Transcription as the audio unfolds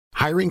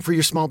Hiring for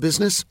your small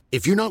business?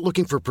 If you're not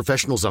looking for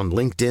professionals on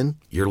LinkedIn,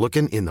 you're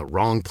looking in the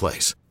wrong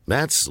place.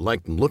 That's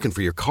like looking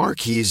for your car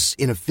keys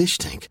in a fish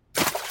tank.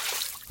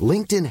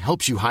 LinkedIn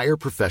helps you hire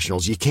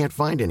professionals you can't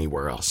find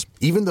anywhere else,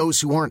 even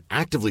those who aren't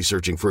actively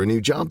searching for a new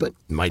job but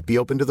might be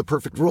open to the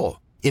perfect role.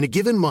 In a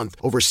given month,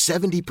 over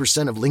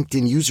 70% of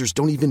LinkedIn users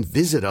don't even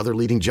visit other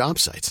leading job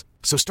sites.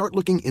 So start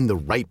looking in the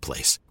right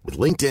place. With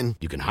LinkedIn,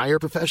 you can hire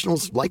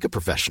professionals like a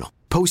professional.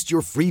 Post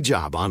your free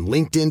job on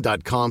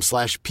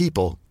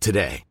linkedin.com/people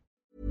today.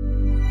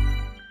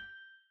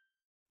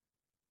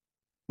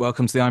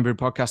 Welcome to the Ironbrew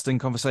Podcasting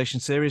Conversation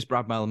Series.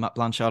 Brad Mel and Matt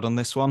Blanchard on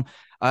this one.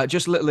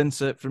 Just a little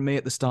insert from me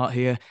at the start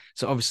here.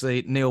 So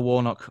obviously Neil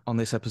Warnock on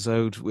this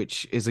episode,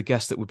 which is a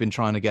guest that we've been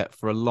trying to get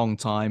for a long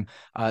time.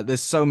 There's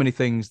so many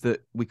things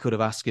that we could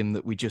have asked him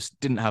that we just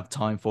didn't have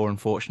time for,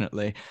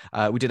 unfortunately.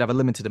 We did have a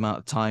limited amount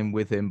of time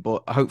with him,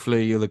 but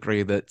hopefully you'll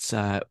agree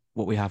that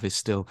what we have is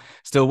still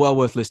well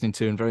worth listening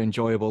to and very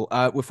enjoyable.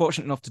 We're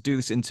fortunate enough to do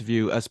this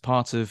interview as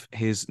part of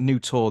his new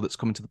tour that's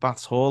coming to the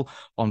Baths Hall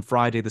on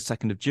Friday, the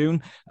 2nd of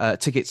June.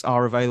 Tickets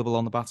are available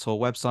on the Baths Hall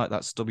website.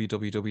 That's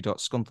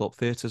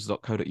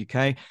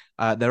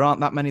www.scunthorpetheatres.co.uk. There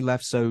aren't that many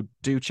left, so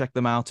do check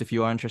them out if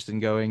you are interested in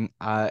going.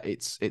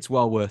 It's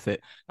well worth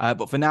it.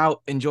 But for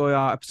now, enjoy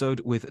our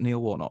episode with Neil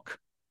Warnock.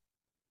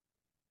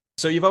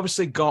 So you've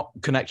obviously got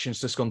connections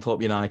to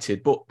Scunthorpe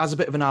United, but as a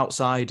bit of an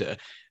outsider,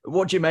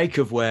 what do you make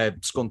of where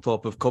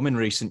Scunthorpe have come in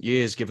recent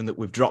years, given that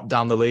we've dropped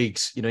down the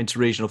leagues, into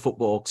regional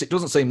football? Because it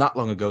doesn't seem that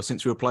long ago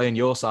since we were playing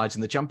your sides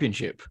in the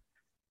Championship.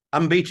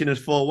 I'm beating us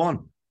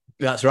 4-1.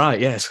 That's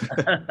right, yes.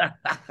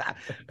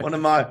 one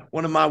of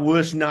my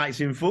worst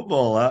nights in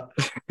football. That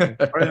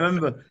I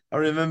remember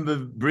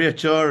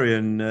Briatore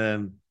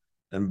and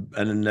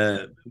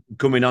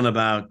coming on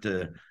about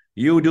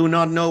you do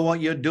not know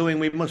what you're doing.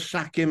 We must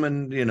sack him,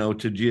 and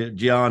to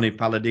Gianni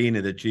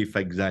Palladini, the chief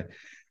exec.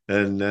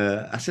 And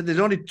I said, there's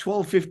only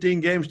 12, 15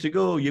 games to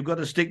go. You've got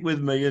to stick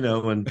with me,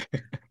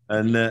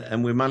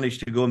 and we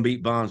managed to go and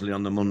beat Barnsley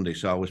on the Monday,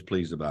 so I was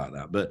pleased about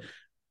that. But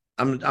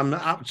I'm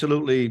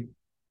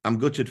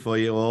gutted for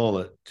you all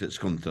at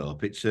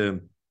Scunthorpe. It's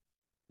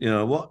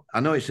what I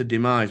know it's a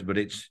demise, but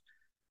it's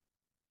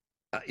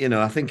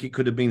I think it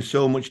could have been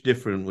so much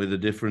different with the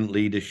different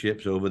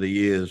leaderships over the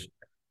years.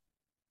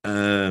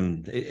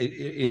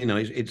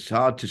 It's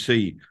hard to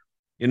see.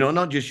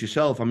 Not just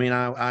yourself. I mean,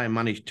 I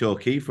managed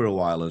Torquay for a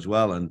while as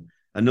well, and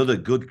another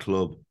good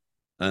club.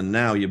 And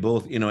now you're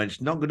both,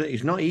 it's not good.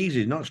 It's not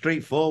easy. It's not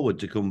straightforward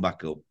to come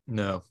back up.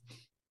 No.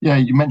 Yeah,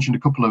 you mentioned a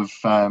couple of,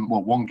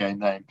 one game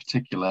there in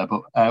particular,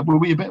 but were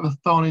we a bit of a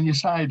thorn in your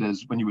side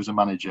as when you was a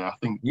manager? I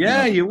think.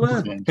 Yeah, you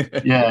were.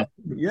 Yeah,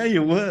 yeah,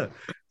 you were.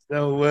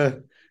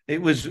 So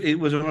it was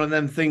one of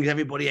them things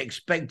everybody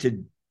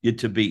expected you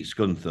to beat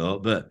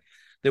Scunthorpe, but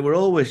they were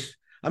always.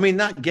 I mean,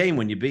 that game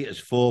when you beat us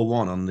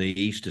 4-1 on the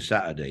Easter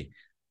Saturday,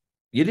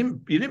 you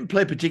didn't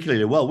play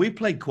particularly well. We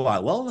played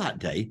quite well that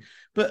day,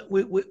 but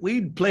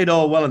we played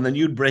all well, and then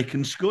you'd break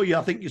and score.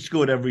 I think you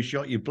scored every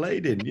shot you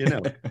played in,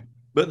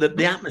 But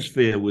the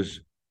atmosphere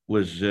was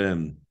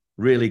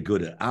really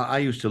good. I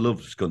used to love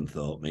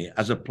Scunthorpe. Me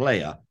as a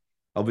player,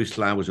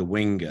 obviously I was a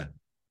winger,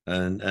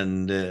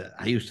 and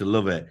I used to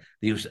love it.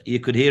 You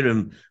could hear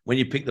them when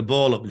you picked the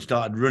ball up and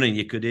started running.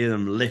 You could hear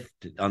them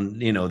lift on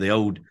the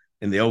old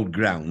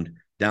ground.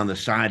 Down the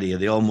side here,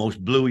 they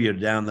almost blew you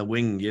down the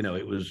wing.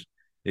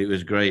 It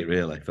was great,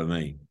 really, for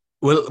me.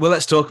 Well,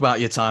 let's talk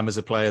about your time as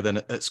a player then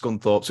at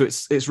Scunthorpe. So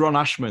it's Ron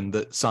Ashman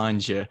that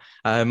signs you.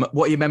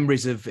 What are your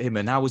memories of him,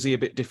 and how was he a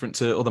bit different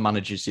to other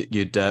managers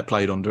you'd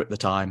played under at the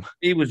time?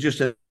 He was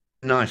just a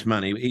nice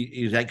man.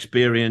 He was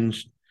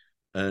experienced.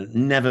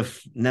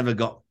 Never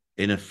got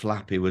in a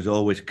flap. He was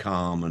always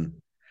calm. And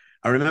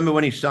I remember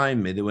when he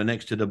signed me, they were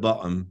next to the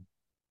bottom,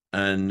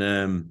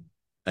 and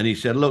he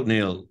said, "Look,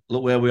 Neil,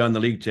 look where we are on the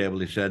league table."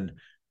 He said,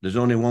 "There's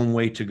only one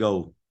way to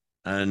go,"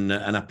 and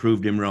I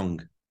proved him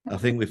wrong. I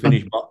think we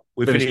finished bottom.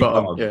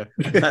 Yeah.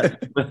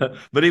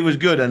 But he was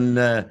good,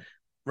 and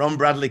Ron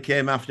Bradley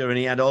came after, and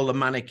he had all the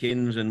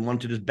mannequins and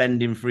wanted us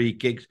bending free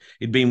kicks.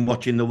 He'd been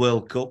watching the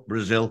World Cup,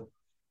 Brazil.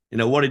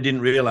 What he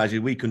didn't realise is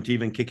we couldn't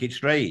even kick it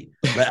straight,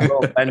 let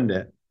alone bend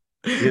it.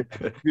 A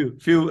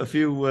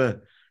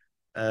few.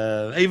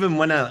 Even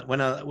when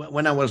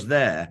I was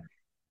there.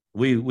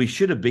 We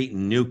should have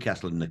beaten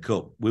Newcastle in the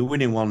Cup. We were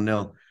winning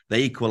 1-0.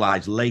 They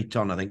equalised late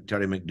on, I think,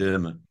 Terry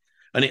McDermott.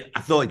 And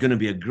I thought it was going to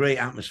be a great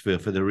atmosphere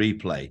for the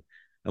replay.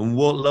 And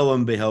lo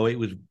and behold, it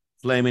was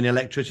flaming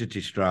electricity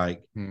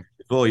strike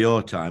before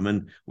your time.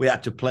 And we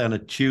had to play on a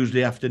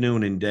Tuesday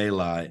afternoon in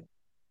daylight.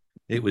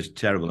 It was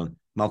terrible. And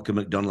Malcolm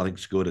McDonald, I think,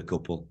 scored a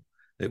couple.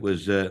 It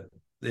was,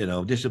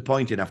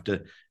 disappointing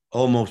after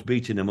almost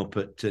beating them up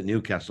at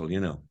Newcastle,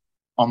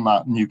 On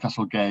that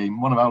Newcastle game,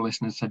 one of our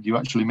listeners said you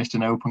actually missed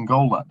an open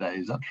goal that day.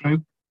 Is that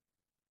true?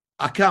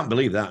 I can't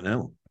believe that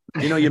now.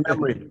 Your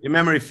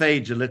memory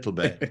fades a little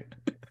bit.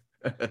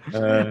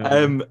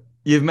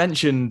 You've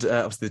mentioned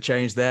obviously the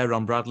change there.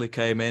 Ron Bradley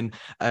came in.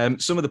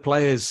 Some of the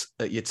players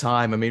at your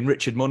time, I mean,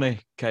 Richard Money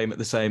came at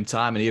the same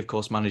time, and he, of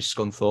course, managed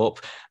Scunthorpe.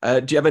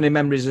 Do you have any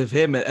memories of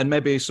him and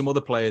maybe some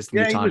other players from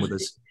your time with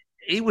us?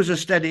 he was a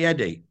steady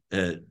Eddie.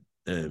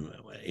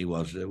 He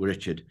was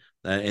Richard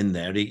in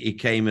there. He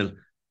came.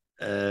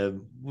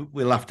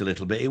 We laughed a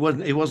little bit. He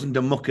wasn't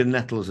a muck and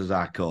nettles, as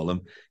I call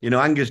him.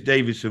 Angus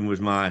Davison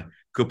was my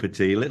cup of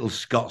tea, little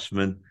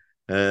Scotsman,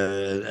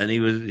 and he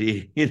was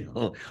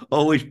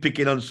always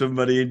picking on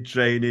somebody in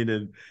training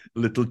and a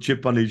little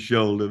chip on his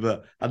shoulder.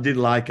 But I did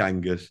like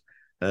Angus.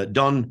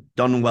 Don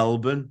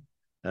Welburn,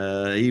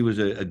 he was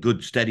a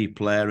good steady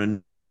player,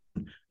 and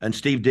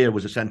Steve Deere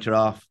was a centre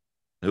half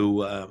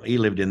who he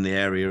lived in the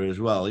area as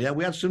well. Yeah,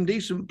 we had some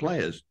decent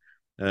players.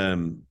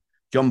 John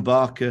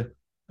Barker.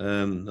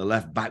 The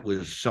left back was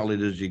as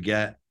solid as you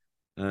get,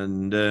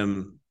 and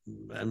then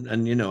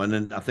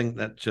I think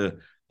that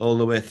all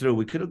the way through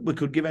we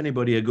could give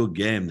anybody a good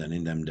game then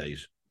in them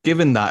days.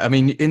 Given that, I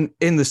mean, in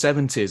the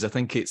 70s, I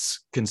think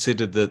it's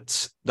considered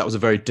that was a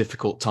very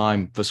difficult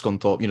time for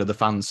Scunthorpe. The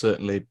fans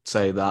certainly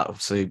say that.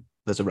 Obviously,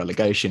 there's a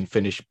relegation,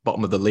 finish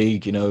bottom of the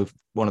league.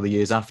 One of the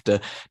years after.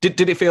 Did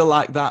it feel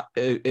like that?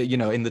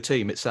 In the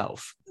team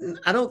itself?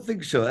 I don't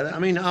think so. I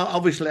mean,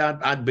 obviously,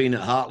 I'd been at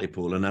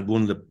Hartlepool and I'd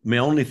won my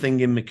only thing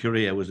in my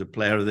career was a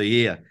Player of the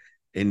Year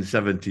in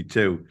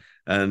 '72,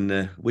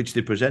 and which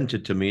they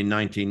presented to me in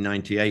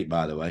 1998,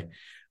 by the way.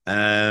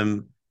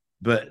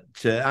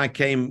 But I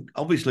came.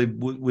 Obviously,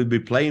 we'd be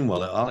playing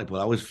well at Hartlepool.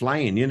 I was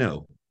flying,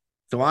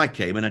 So I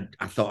came and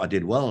I thought I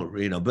did well,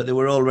 But they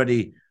were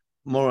already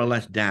more or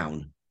less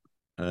down,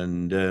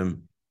 and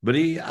but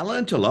I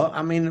learned a lot.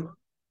 I mean,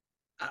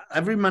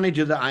 every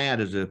manager that I had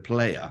as a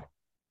player,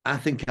 I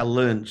think I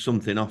learned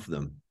something off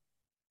them.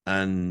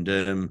 And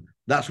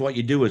that's what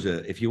you do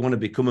if you want to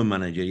become a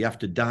manager, you have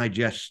to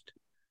digest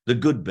the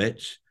good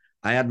bits.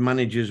 I had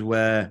managers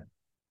where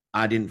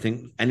I didn't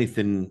think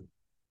anything,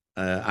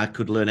 I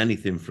could learn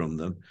anything from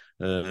them.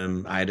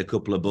 I had a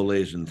couple of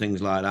bullies and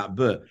things like that.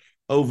 But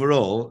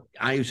overall,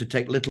 I used to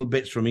take little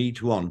bits from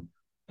each one.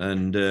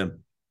 And,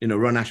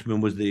 Ron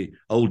Ashman was the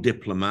old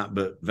diplomat,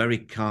 but very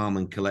calm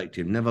and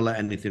collective, never let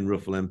anything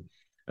ruffle him.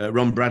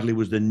 Ron Bradley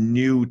was the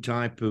new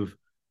type of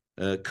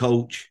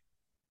coach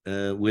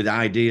with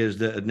ideas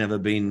that had never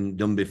been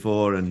done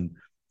before. And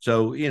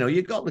so,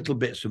 you got little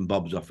bits and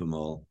bobs off them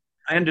all.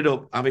 I ended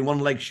up having one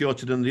leg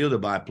shorter than the other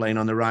by playing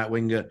on the right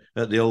winger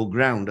at the old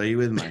ground. Are you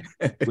with me?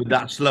 With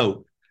that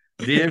slope.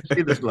 Did you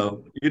see the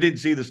slope? You didn't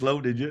see the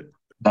slope, did you?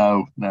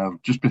 No,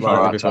 just before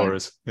our time.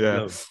 Us. Yeah.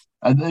 No.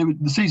 And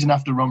the season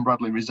after Ron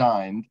Bradley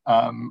resigned,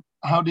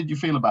 how did you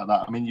feel about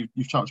that? I mean,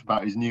 you've talked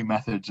about his new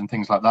methods and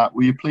things like that.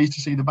 Were you pleased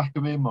to see the back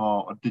of him,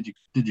 or did you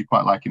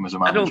quite like him as a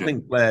manager? I don't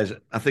think players.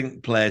 I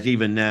think players,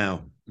 even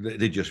now,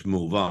 they just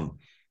move on.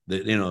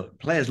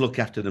 Players look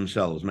after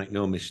themselves. Make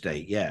no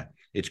mistake. Yeah,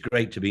 it's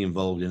great to be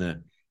involved in a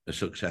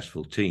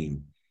successful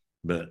team,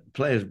 but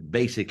players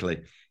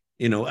basically,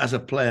 as a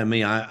player,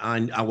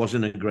 I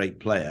wasn't a great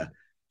player,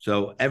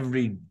 so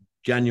every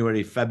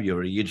January,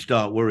 February, you'd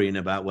start worrying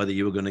about whether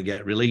you were going to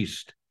get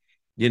released,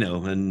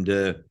 and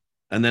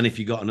then if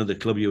you got another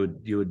club,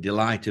 you were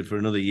delighted for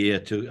another year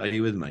too. Are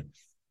you with me?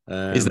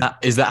 Is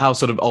that how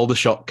sort of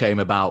Aldershot came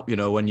about?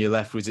 When you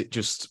left, was it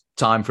just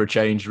time for a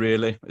change?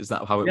 Really, is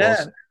that how it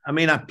was? I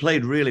mean, I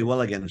played really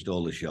well against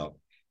Aldershot,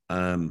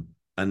 and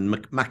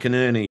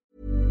McInerney.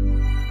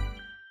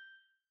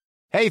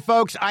 Hey,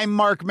 folks, I'm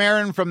Mark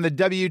Maron from the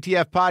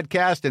WTF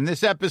Podcast, and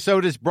this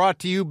episode is brought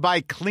to you by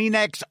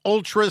Kleenex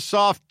Ultra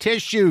Soft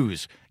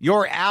Tissues,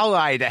 your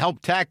ally to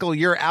help tackle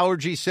your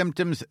allergy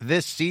symptoms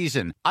this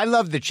season. I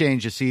love the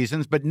change of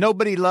seasons, but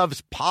nobody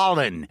loves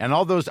pollen and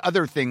all those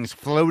other things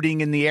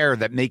floating in the air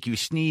that make you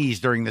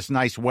sneeze during this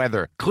nice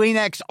weather.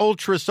 Kleenex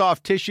Ultra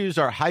Soft Tissues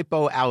are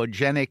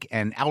hypoallergenic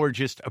and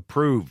allergist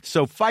approved,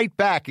 so fight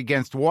back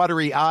against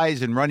watery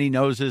eyes and runny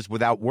noses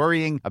without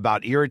worrying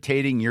about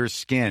irritating your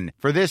skin.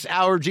 For this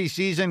allergy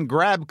season,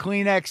 grab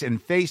Kleenex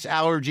and face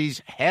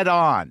allergies head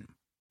on.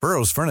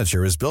 Burrow's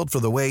furniture is built for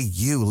the way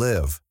you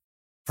live.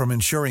 From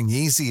ensuring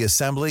easy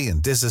assembly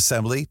and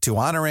disassembly to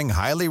honoring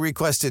highly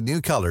requested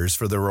new colors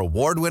for their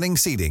award-winning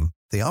seating,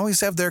 they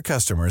always have their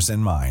customers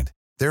in mind.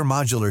 Their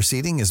modular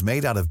seating is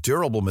made out of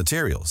durable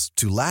materials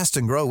to last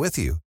and grow with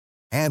you.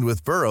 And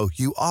with Burrow,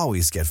 you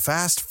always get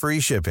fast, free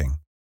shipping.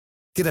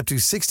 Get up to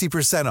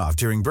 60% off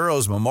during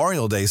Burrow's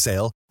Memorial Day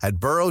sale at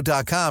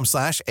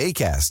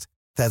burrow.com/ACAST.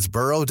 That's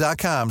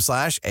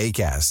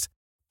burrow.com/ACAST.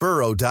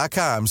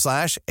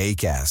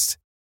 burrow.com/ACAST.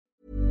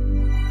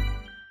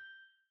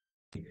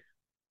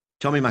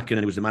 Tommy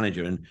McInerney was the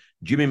manager, and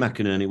Jimmy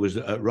McInerney was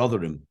at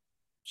Rotherham.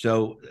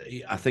 So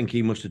I think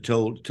he must have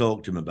talked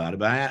to him about it.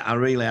 But I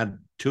really had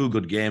two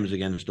good games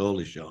against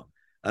Aldershot,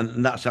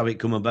 and that's how it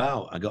come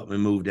about. I got me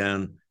moved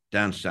down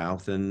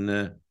south, and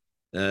that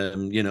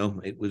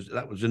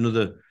was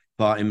another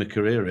part in my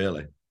career,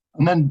 really.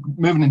 And then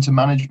moving into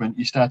management,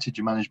 you started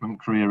your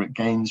management career at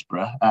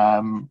Gainsborough.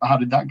 How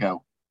did that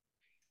go?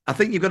 I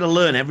think you've got to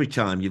learn every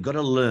time. You've got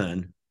to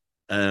learn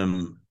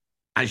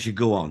as you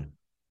go on.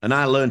 And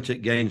I learned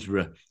at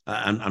Gainsborough,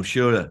 and I'm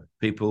sure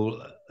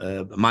people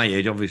my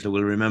age obviously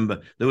will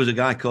remember, there was a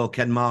guy called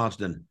Ken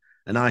Marsden,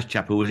 a nice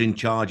chap who was in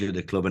charge of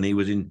the club, and he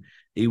was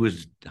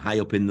high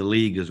up in the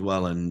league as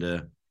well. And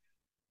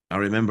I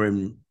remember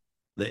him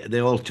they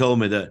all told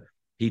me that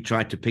he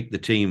tried to pick the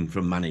team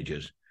from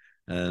managers.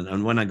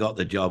 And when I got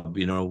the job,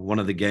 one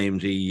of the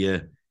games he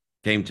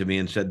came to me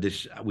and said,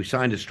 we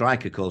signed a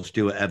striker called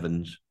Stuart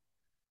Evans.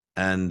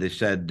 And they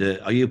said,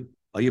 are you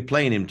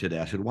playing him today?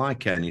 I said, why,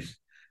 Ken?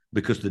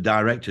 Because the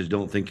directors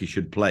don't think he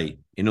should play.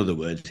 In other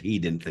words, he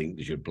didn't think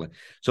he should play.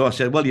 So I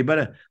said, well, you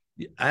better.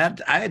 I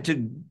had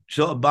to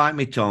sort of bite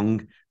my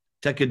tongue,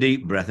 take a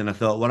deep breath, and I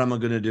thought, what am I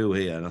going to do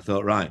here? And I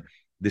thought, right,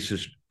 this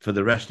is for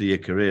the rest of your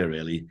career,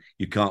 really.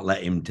 You can't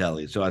let him tell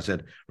you. So I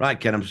said, right,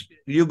 Ken,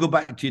 you go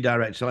back to your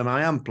director, tell him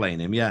I am playing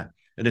him, yeah.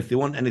 And if they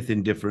want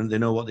anything different, they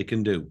know what they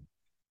can do.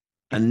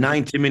 And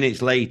 90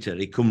 minutes later,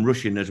 he come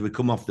rushing as we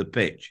come off the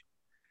pitch.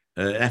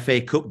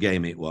 FA Cup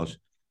game it was.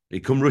 He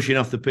come rushing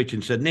off the pitch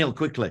and said, Neil,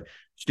 quickly,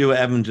 Stuart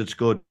Evans had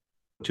scored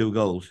 2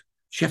 goals.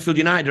 Sheffield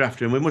United are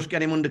after him. We must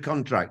get him under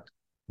contract.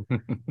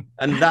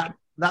 And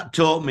that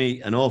taught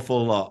me an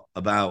awful lot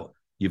about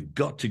you've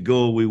got to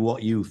go with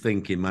what you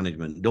think in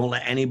management. Don't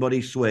let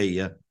anybody sway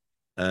you.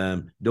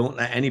 Don't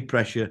let any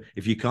pressure.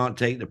 If you can't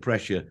take the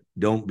pressure,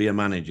 don't be a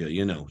manager,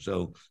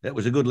 So it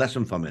was a good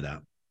lesson for me,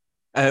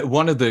 that.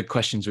 One of the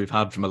questions we've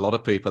had from a lot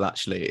of people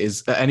actually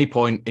is, at any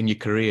point in your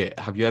career,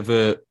 have you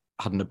ever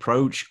had an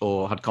approach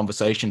or had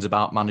conversations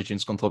about managing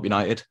Scunthorpe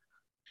United?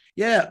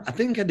 Yeah, I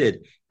think I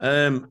did.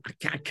 I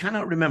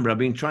cannot remember. I've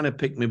been trying to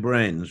pick my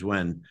brains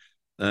when,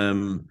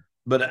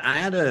 but I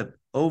had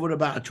over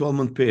about a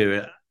 12-month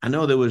period. I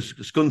know there was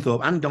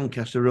Scunthorpe and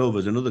Doncaster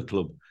Rovers, another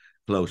club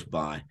close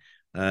by,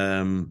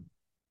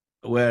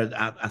 where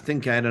I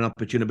think I had an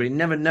opportunity, but it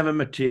never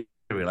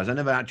materialized. I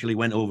never actually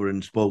went over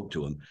and spoke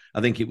to them.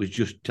 I think it was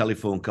just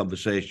telephone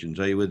conversations.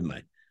 Are you with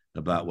me?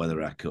 About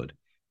whether I could.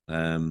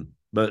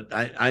 But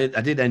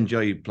I did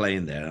enjoy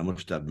playing there, I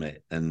must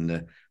admit.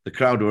 And the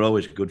crowd were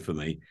always good for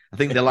me. I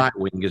think they like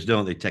wingers,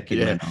 don't they? Taking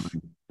men on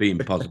and being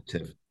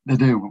positive. They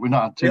do. We've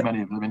not had too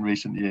many of them in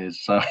recent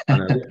years. So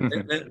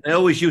they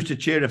always used to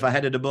cheer if I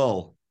headed a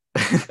ball.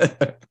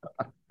 Hey,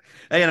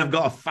 and I've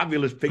got a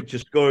fabulous picture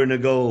scoring a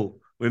goal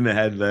with my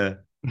head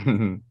there.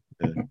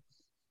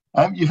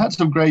 You've had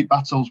some great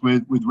battles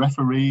with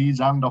referees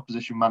and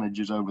opposition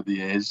managers over the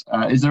years.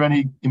 Is there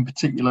any in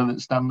particular that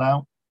stand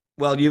out?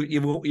 Well,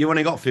 you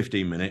only got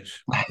 15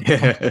 minutes.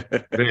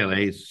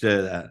 Really, it's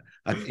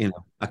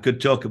I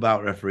could talk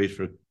about referees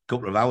for a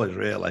couple of hours.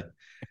 Really,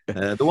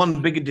 the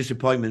one big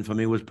disappointment for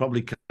me was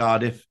probably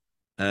Cardiff.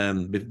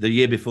 The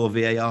year before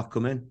VAR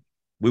come in,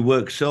 we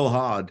worked so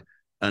hard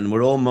and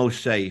we're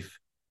almost safe,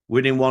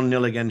 winning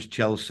 1-0 against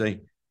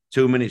Chelsea.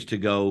 2 minutes to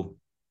go,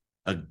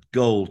 a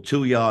goal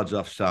 2 yards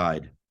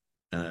offside,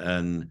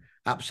 and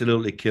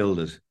absolutely killed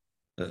us.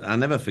 I'll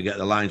never forget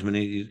the linesman.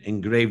 He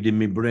engraved in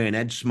my brain,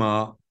 Ed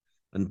Smart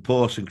and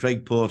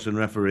Craig Pawson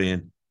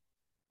refereeing.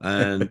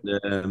 And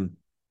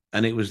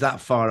and it was that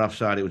far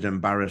offside, it was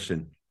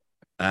embarrassing.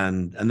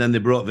 And then they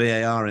brought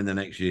VAR in the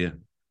next year.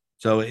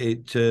 So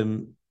it's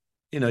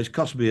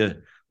cost me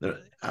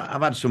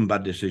I've had some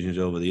bad decisions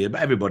over the year,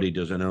 but everybody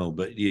does, I know.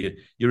 But you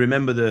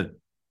remember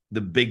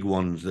the big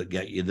ones that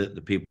get you, that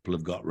the people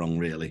have got wrong,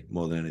 really,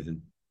 more than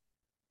anything.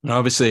 And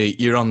obviously,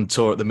 you're on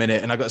tour at the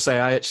minute, and I got to say,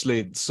 I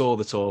actually saw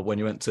the tour when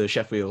you went to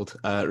Sheffield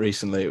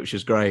recently, which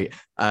was great.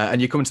 And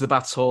you're coming to the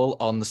Baths Hall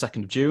on the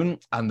 2nd of June,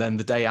 and then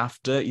the day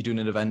after, you're doing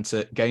an event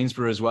at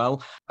Gainsborough as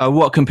well.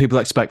 What can people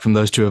expect from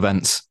those 2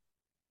 events?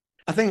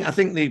 I think at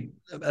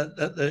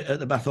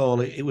the Bath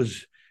Hall,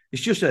 it's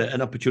just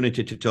an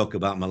opportunity to talk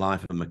about my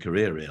life and my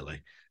career,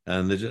 really.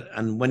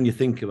 And when you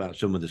think about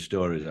some of the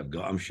stories I've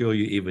got, I'm sure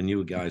even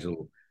you guys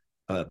will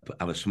have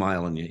a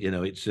smile on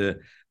you. It's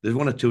there's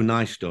 1 or 2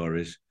 nice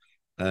stories.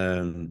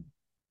 I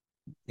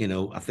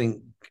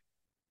think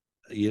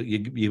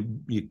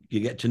you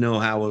get to know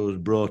how I was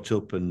brought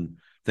up and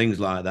things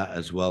like that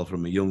as well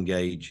from a young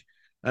age.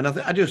 And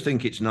I just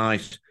think it's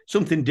nice,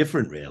 something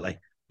different, really.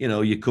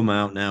 You come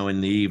out now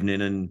in the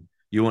evening and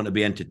you want to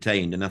be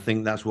entertained, and I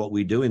think that's what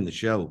we do in the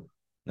show,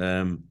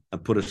 and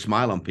put a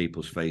smile on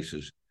people's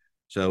faces.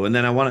 So, and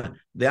then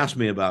they asked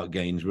me about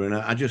Gainsborough, and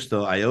I just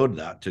thought I owed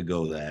that to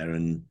go there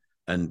and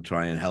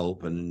try and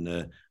help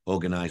and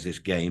organise this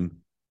game.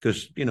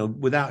 Because,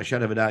 without a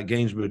shadow of a doubt,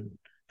 Gainsborough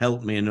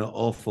helped me an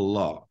awful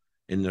lot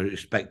in the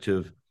respect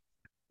of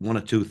 1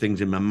 or 2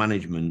 things in my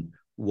management,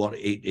 what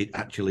it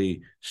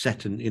actually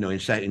set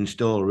in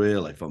store,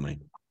 really, for me.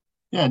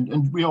 Yeah,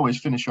 and we always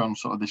finish on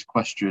sort of this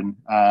question,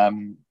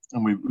 and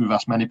we've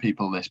asked many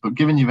people this, but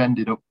given you've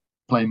ended up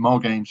playing more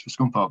games for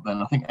Scunthorpe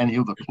than I think any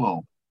other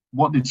club,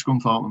 what did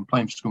Scunthorpe and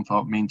playing for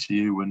Scunthorpe mean to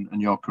you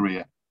and your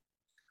career?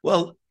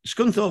 Well,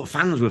 Scunthorpe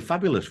fans were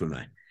fabulous for me,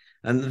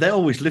 and they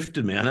always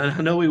lifted me. And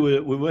I know we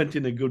weren't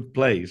in a good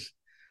place,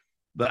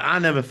 but I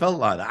never felt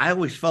like that. I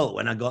always felt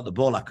when I got the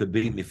ball, I could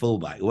beat my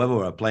fullback, whoever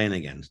we were playing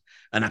against,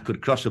 and I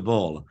could cross a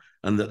ball,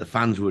 and that the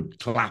fans would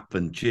clap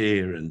and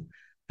cheer. And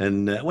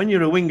when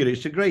you're a winger,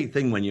 it's a great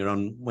thing when you're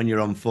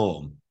on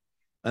form.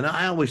 And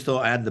I always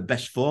thought I had the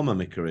best form of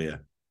my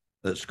career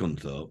at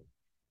Scunthorpe.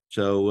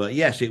 So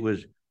yes, it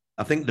was.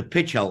 I think the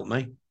pitch helped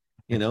me,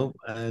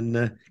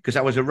 and because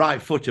I was a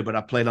right footer, but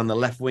I played on the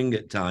left wing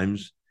at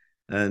times,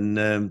 and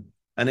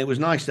And it was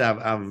nice to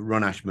have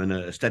Ron Ashman,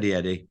 a steady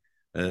Eddie,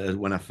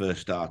 when I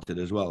first started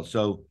as well.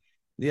 So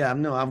yeah,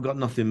 no, I've got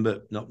nothing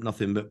but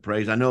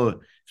praise. I know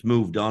it's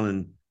moved on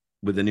and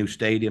with the new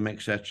stadium,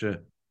 etc.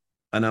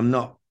 And I'm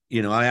not,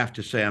 I have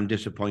to say I'm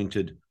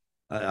disappointed.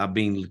 I've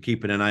been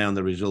keeping an eye on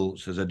the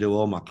results as I do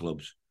all my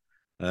clubs.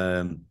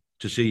 To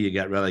see you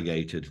get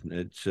relegated,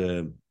 it's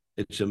a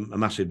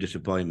massive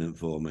disappointment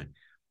for me.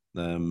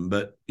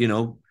 But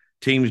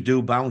teams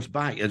do bounce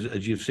back,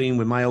 as you've seen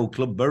with my old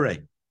club,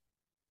 Bury.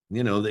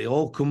 They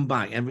all come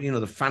back.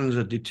 The fans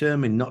are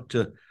determined not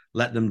to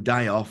let them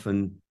die off,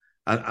 and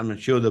I'm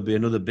sure there'll be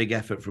another big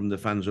effort from the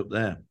fans up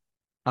there.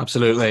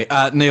 Absolutely.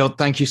 Neil,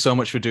 thank you so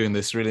much for doing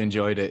this. Really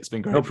enjoyed it. It's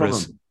been great. No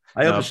problem.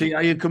 I hope to see.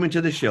 Are you coming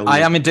to the show? I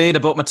am indeed. I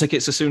bought my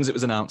tickets as soon as it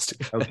was announced.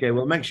 Okay,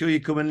 well, make sure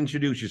you come and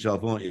introduce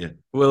yourself, won't you?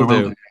 Will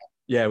do.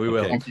 Yeah, we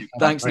will. Thank you.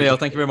 Thanks, Neil.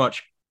 Thank you very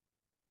much.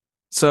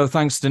 So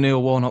thanks to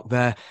Neil Warnock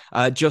there.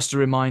 Just a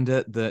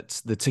reminder that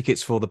the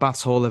tickets for the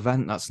Baths Hall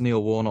event, that's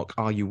Neil Warnock,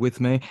 Are You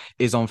With Me,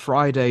 is on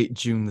Friday,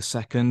 June the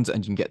 2nd,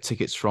 and you can get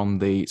tickets from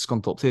the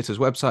Scunthorpe Theatres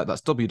website.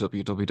 That's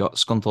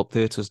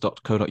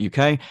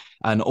www.scunthorpetheatres.co.uk,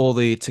 and all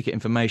the ticket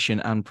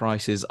information and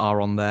prices are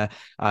on there.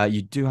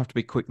 You do have to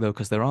be quick, though,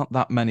 because there aren't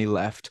that many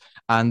left.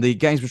 And the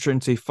Gainsborough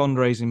Trinity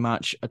fundraising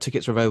match,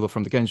 tickets are available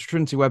from the Gainsborough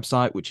Trinity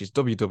website, which is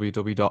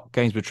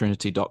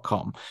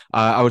www.gainsboroughTrinity.com.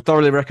 I would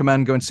thoroughly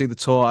recommend going to see the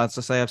tour. As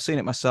I say, I've seen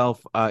it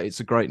myself. It's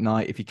a great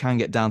night. If you can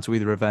get down to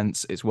either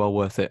events, it's well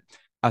worth it.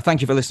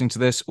 Thank you for listening to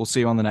this. We'll see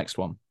you on the next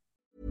one.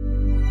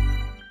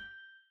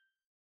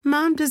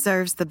 Mom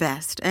deserves the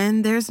best,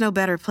 and there's no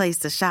better place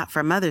to shop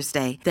for Mother's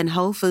Day than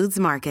Whole Foods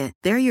Market.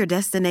 They're your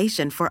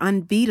destination for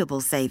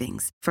unbeatable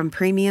savings, from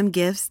premium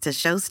gifts to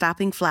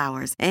show-stopping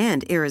flowers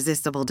and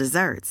irresistible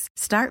desserts.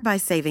 Start by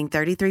saving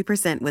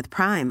 33% with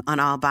Prime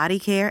on all body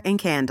care and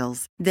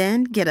candles.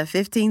 Then get a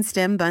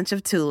 15-stem bunch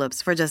of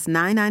tulips for just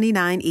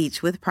 $9.99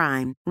 each with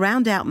Prime.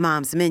 Round out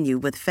Mom's menu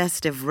with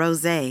festive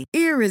rosé,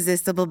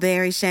 irresistible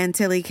berry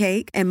chantilly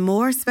cake, and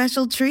more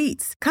special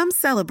treats. Come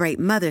celebrate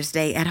Mother's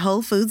Day at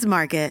Whole Foods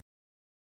Market.